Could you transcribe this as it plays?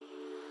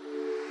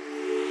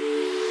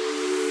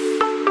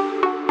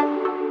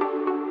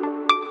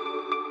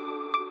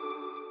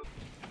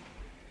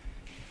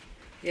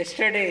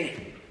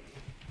Yesterday,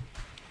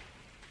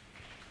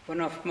 one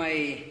of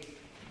my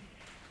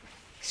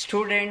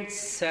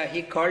students,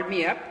 he called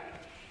me up.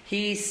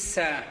 He is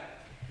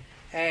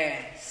a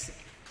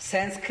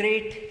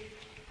Sanskrit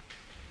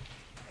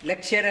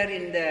lecturer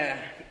in the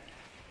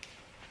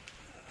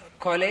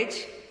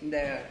college.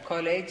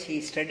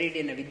 He studied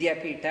in a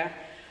Vidyapita.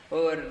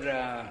 Or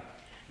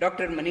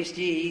Dr.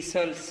 Manishji is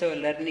also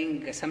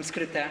learning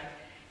Samskrita,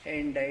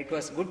 and it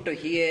was good to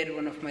hear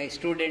one of my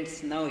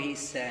students. Now he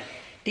is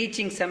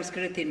teaching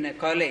Sanskrit in a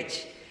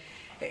college.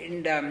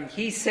 And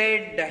he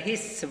said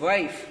his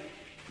wife,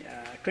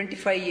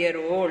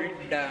 25-year-old,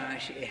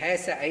 she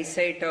has an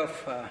eyesight of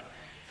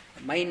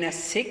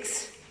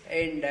 -6,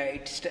 and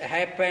it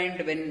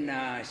happened when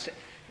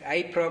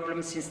eye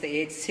problems since the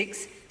age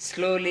 6.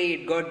 Slowly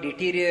it got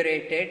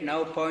deteriorated,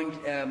 now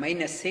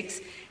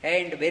 -6,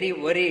 and very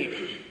worried.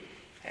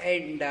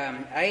 And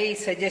I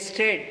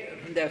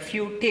suggested the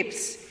few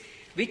tips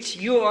which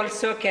you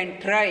also can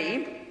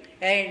try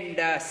and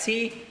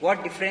see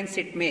what difference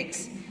it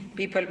makes.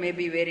 People may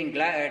be wearing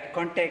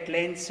contact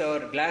lens or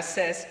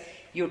glasses.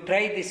 You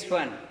try this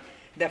one.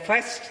 The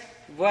first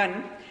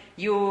one,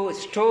 you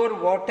store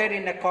water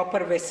in a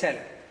copper vessel.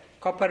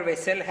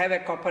 Have a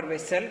copper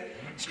vessel.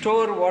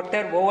 Store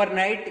water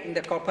overnight in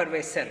the copper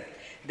vessel.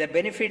 The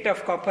benefit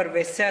of copper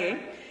vessel,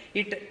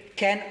 it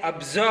can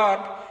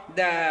absorb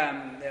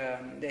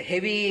the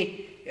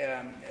heavy,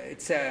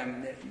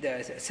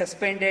 the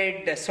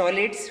suspended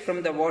solids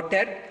from the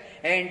water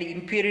and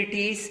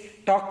impurities,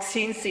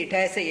 toxins. It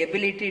has the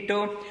ability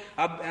to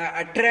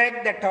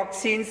attract the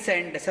toxins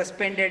and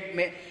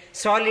suspended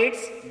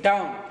solids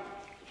down.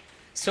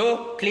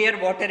 So clear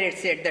water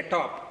is at the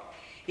top.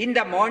 In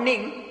the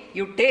morning,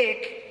 you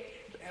take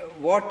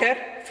water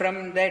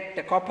from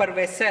that copper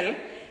vessel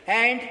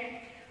and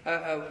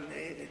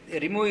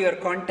remove your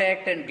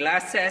contact and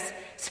glasses,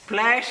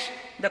 splash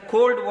the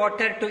cold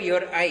water to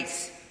your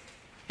eyes.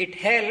 It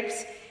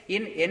helps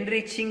in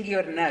enriching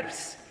your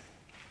nerves.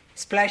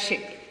 Splash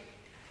it.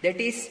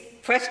 That is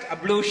first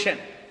ablution.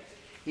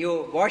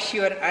 You wash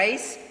your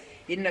eyes.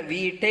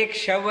 We take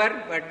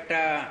shower, but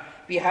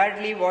we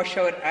hardly wash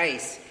our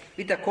eyes.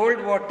 With the cold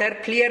water,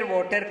 clear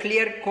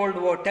cold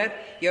water,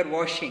 you are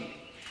washing.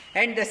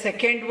 And the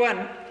second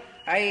one,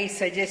 I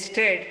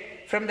suggested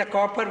from the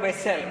copper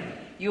vessel,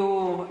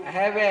 you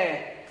have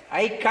a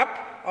eye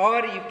cup,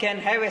 or you can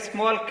have a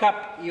small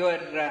cup, your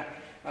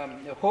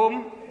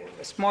home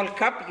small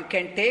cup you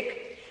can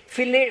take.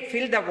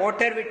 Fill the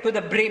water to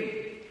the brim.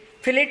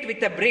 Fill it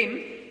with the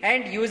brim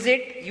and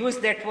use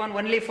that one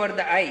only for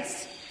the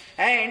eyes.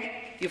 And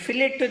you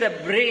fill it to the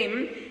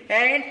brim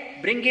and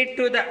bring it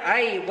to the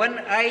eye, one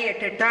eye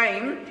at a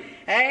time,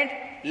 and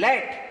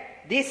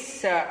let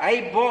this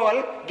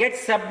eyeball get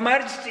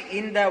submerged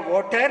in the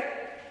water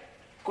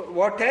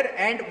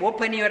and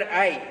open your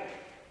eye.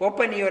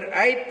 Open your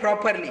eye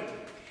properly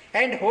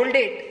and hold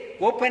it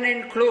open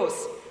and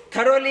close.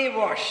 Thoroughly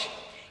wash.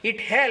 It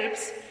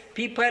helps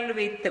people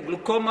with the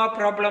glaucoma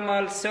problem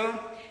also,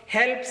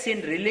 helps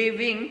in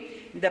relieving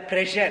the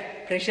pressure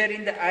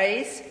in the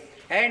eyes,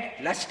 and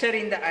luster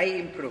in the eye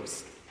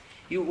improves.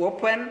 You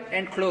open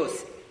and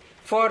close.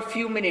 For a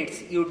few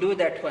minutes you do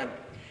that one.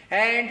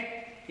 And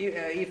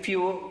if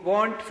you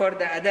want for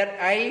the other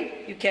eye,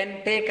 you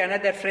can take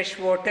another fresh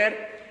water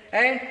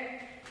and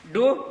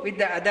do with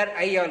the other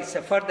eye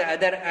also, for the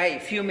other eye,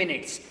 few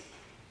minutes.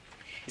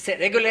 It's a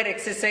regular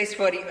exercise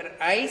for your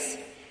eyes.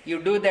 You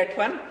do that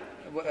one,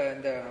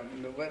 the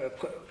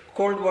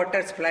cold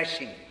water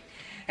splashing.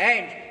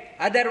 And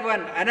another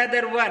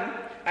one,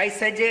 I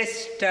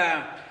suggest,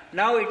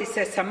 now it is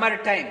a summer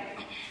time.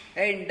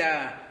 And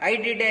I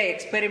did an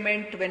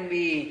experiment when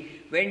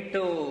we went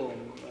to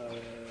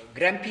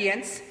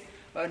Grampians.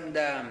 And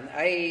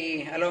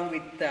I, along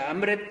with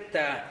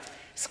Amrit,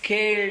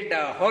 scaled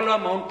Hollow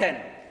Mountain.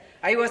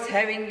 I was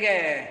having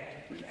a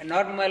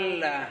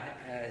normal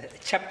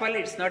chappal,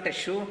 it's not a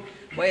shoe.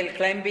 While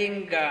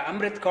climbing,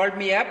 Amrit called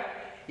me up.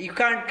 You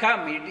can't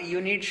come,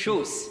 you need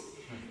shoes.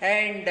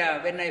 And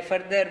when I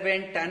further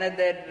went,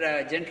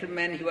 another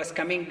gentleman, he was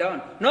coming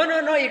down.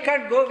 No, you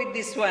can't go with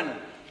this one.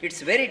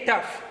 It's very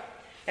tough.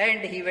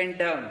 And he went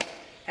down.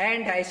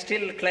 And I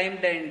still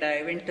climbed and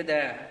I went to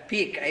the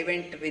peak. I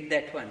went with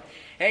that one.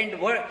 And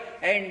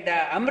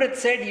Amrit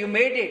said, you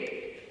made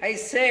it. I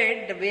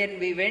said, when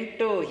we went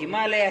to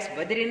Himalayas,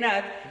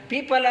 Badrinath,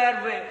 people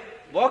are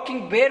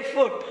walking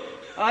barefoot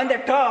on the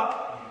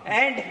top.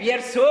 And we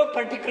are so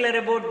particular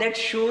about that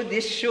shoe,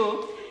 this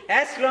shoe.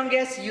 As long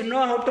as you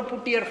know how to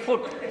put your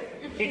foot,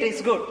 it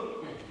is good.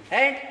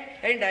 And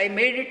I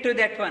made it to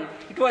that one.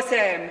 It was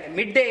a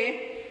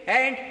midday,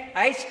 and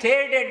I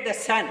stared at the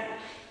sun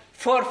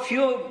for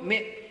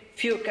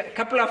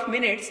couple of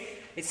minutes.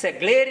 It's a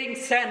glaring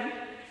sun,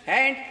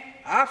 and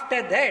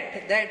after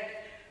that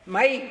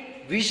my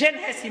vision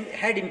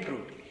had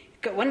improved.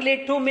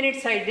 Only 2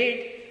 minutes I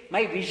did,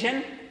 my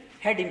vision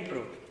had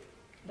improved.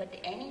 But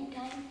any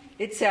time?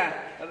 It's in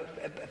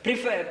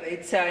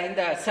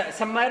the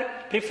summer,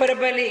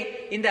 preferably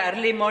in the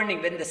early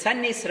morning when the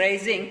sun is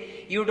rising,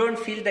 you don't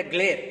feel the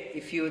glare.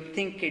 If you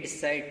think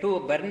it's too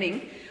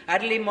burning,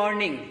 early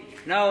morning,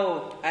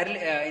 now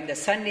in the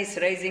sun is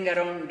rising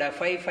around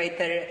 5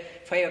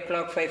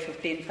 o'clock,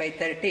 5:15,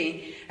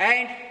 5:30,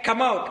 and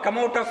come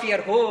out of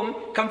your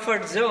home,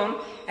 comfort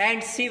zone,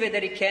 and see whether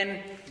you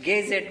can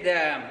gaze at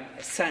the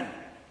sun.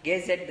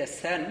 Gaze at the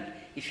sun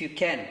if you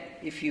can,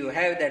 if you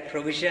have that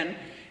provision.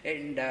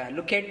 And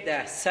look at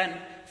the sun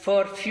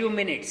for few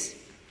minutes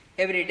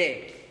every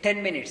day,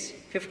 10 minutes,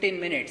 15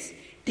 minutes.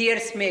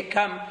 Tears may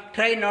come,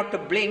 try not to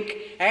blink,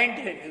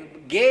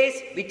 and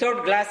gaze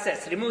without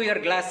glasses, remove your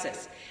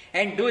glasses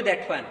and do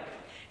that one.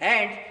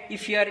 And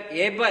if you are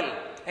able,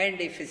 and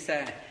if it's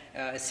a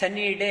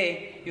sunny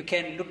day, you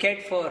can look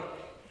at for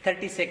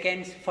 30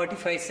 seconds,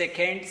 45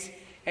 seconds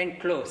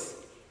and close.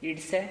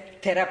 It's a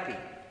therapy.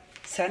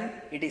 Sun,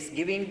 it is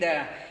giving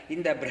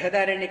in the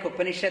Brihadaranyaka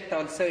Upanishad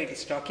also it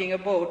is talking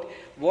about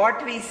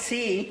what we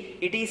see.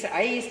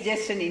 Eye is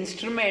just an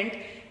instrument.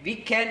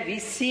 We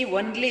see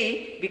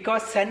only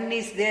because sun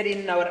is there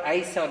in our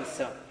eyes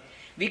also.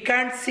 We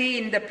can't see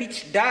in the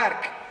pitch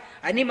dark.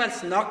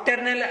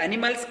 Nocturnal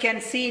animals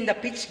can see in the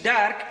pitch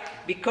dark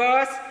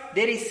because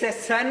there is a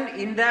sun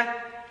in the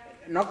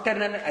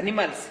nocturnal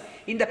animals.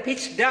 In the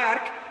pitch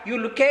dark, you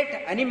look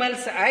at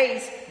animals'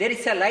 eyes, there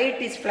is a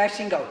light is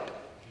flashing out.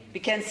 We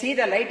can see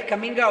the light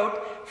coming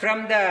out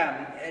from the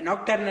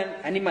nocturnal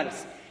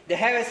animals. They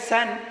have a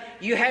sun.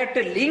 You have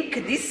to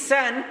link this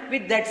sun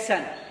with that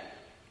sun.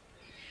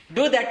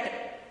 Do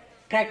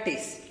that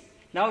practice.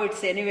 Now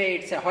it's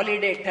a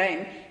holiday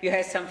time. You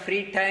have some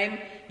free time.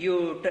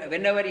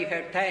 Whenever you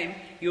have time,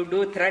 you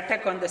do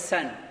Tratak on the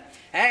sun.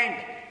 And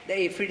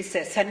if it's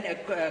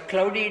a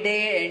cloudy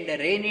day and a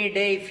rainy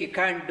day, if you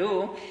can't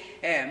do,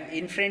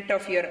 in front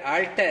of your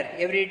altar,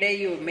 every day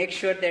you make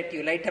sure that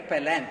you light up a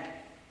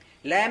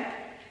lamp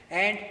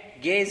and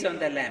gaze on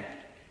the lamp.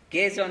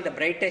 Gaze on the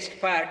brightest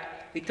part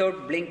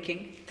without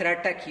blinking.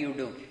 Tratak you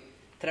do.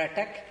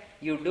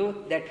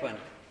 That one.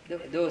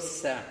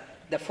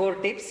 The 4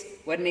 tips.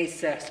 One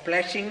is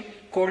splashing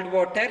cold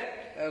water,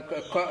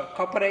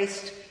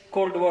 copperized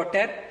cold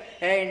water,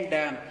 and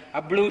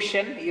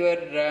ablution, your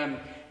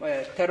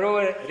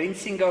thorough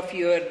rinsing of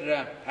your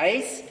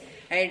eyes,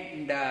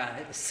 and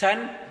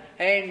sun,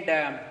 and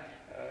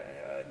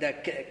the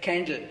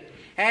candle.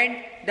 And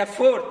the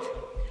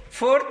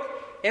fourth,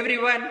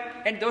 everyone,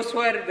 and those who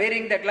are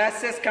wearing the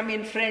glasses, come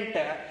in front.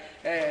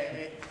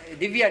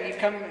 Divya, you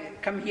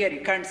come here,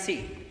 you can't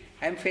see.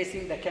 I am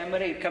facing the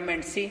camera, you come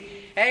and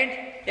see. And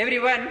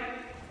everyone,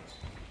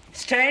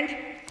 stand.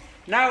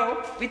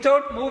 Now,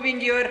 without moving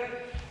you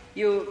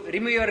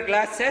remove your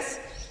glasses,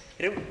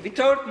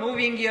 without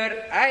moving your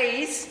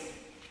eyes,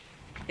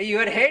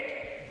 your head,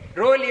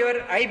 roll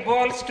your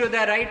eyeballs to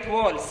the right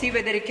wall. See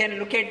whether you can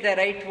look at the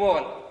right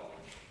wall.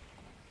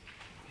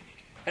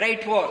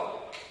 Right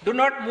wall. Do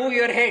not move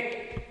your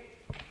head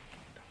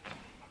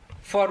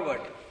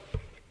forward.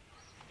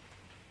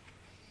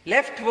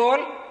 Left wall,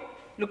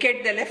 look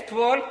at the left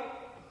wall,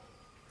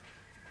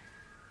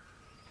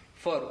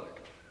 forward.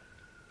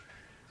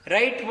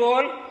 Right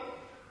wall,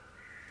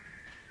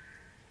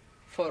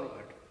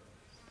 forward.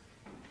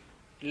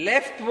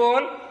 Left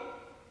wall,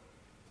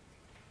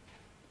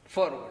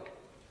 forward.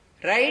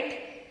 Right,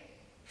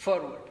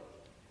 forward.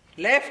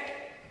 Left,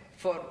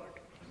 forward.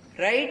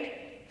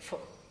 Right,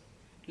 forward.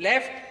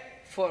 Left,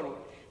 forward.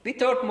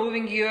 Without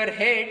moving your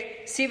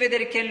head, see whether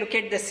you can look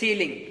at the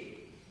ceiling.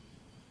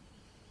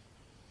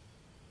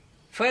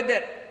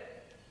 Further,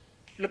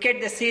 look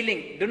at the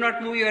ceiling. Do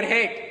not move your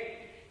head.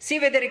 See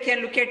whether you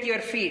can look at your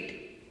feet.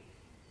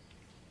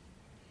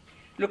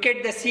 Look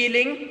at the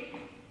ceiling.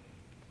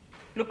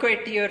 Look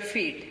at your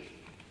feet.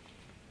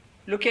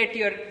 Look at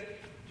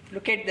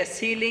the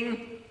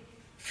ceiling,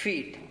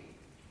 feet.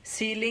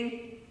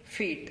 Ceiling,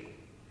 feet.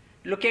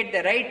 Look at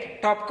the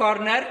right top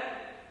corner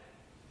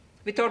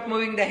without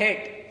moving the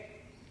head.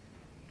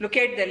 Look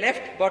at the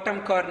left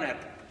bottom corner.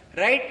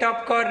 Right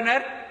top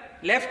corner,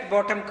 left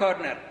bottom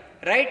corner.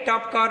 Right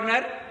top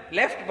corner,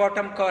 left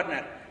bottom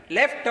corner.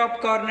 Left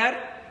top corner,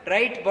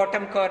 right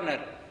bottom corner.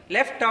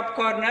 Left top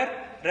corner,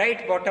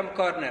 right bottom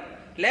corner.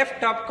 Left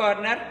top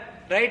corner,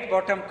 right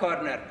bottom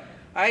corner.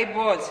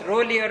 Eyeballs,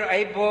 roll your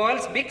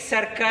eyeballs, big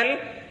circle.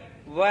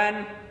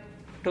 1,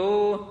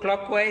 2,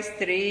 clockwise,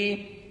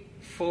 3,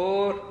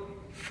 4,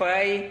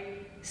 5,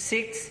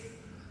 6,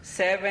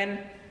 7,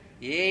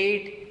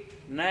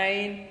 8,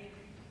 9,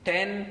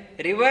 10.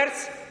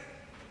 Reverse.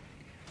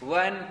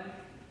 1,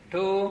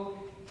 2,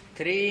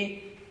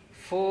 3,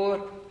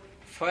 4,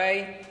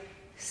 5,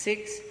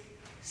 6,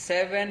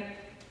 7,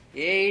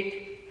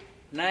 8,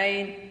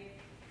 9,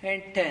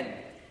 and 10.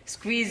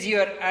 Squeeze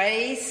your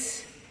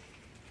eyes.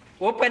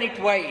 Open it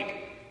wide.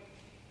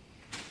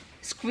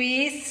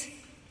 Squeeze.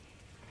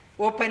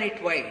 Open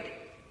it wide.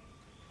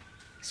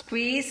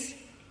 Squeeze.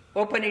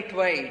 Open it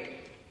wide.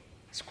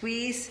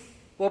 Squeeze.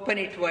 Open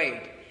it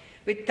wide.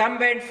 With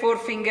thumb and 4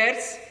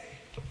 fingers,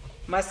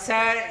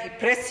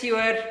 press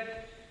your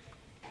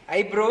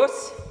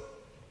eyebrows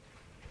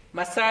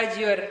Massage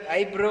your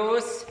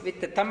eyebrows with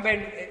the thumb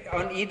and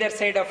on either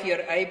side of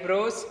your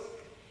eyebrows.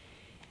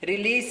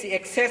 Release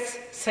excess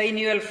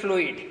synovial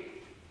fluid.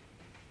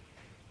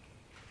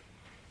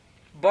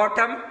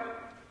 Bottom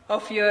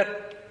of your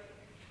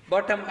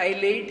bottom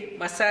eyelid,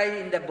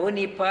 massage in the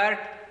bony part,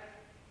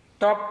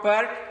 top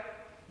part,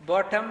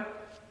 bottom,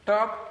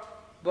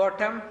 top,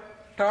 bottom,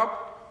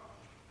 top.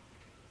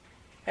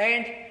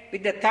 And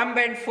with the thumb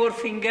and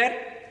forefinger,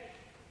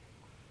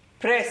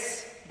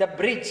 press the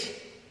bridge.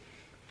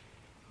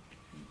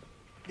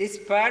 This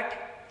part,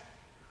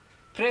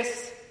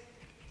 press.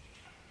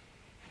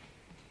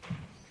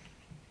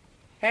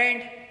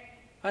 And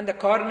on the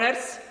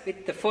corners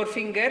with the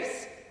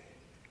forefingers,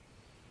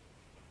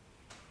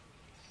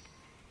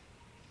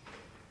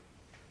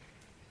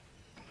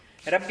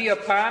 rub your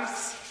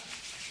palms.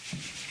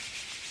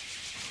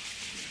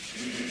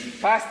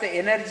 Pass the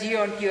energy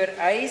onto your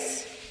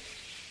eyes.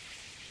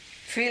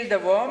 Feel the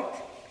warmth.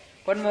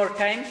 One more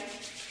time.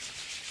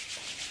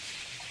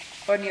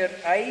 On your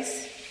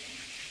eyes.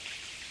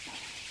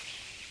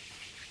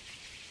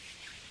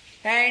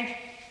 And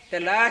the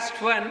last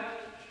one,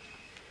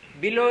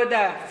 below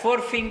the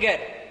forefinger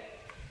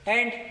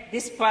and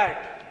this part,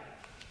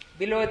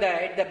 below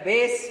at the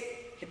base,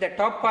 at the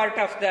top part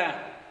of the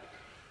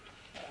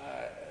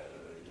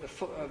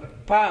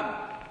palm,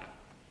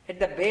 at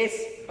the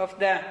base of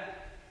the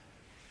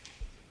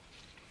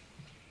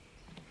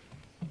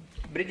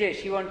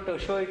Brijesh, you want to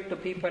show it to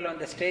people on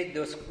the stage,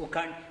 those who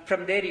can't,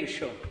 from there you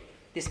show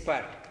this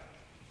part.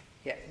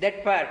 Yeah,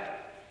 that part.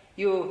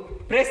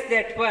 You press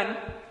that one,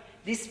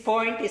 this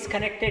point is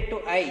connected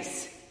to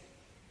eyes.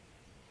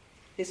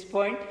 This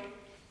point,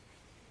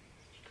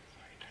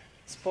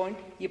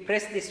 you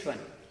press this one.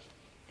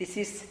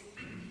 This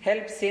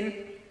helps in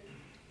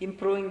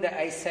improving the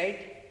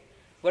eyesight,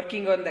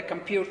 working on the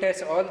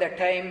computers all the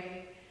time,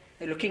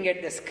 looking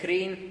at the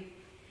screen,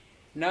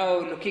 now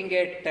looking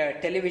at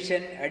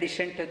television,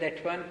 addition to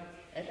that one.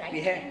 Right.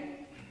 We have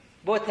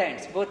both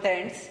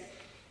hands,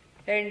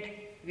 and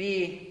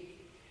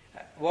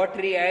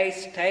watery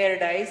eyes,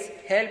 tired eyes,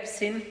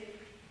 helps in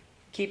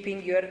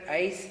keeping your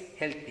eyes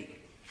healthy.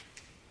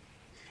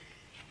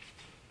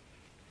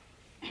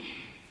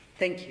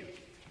 Thank you.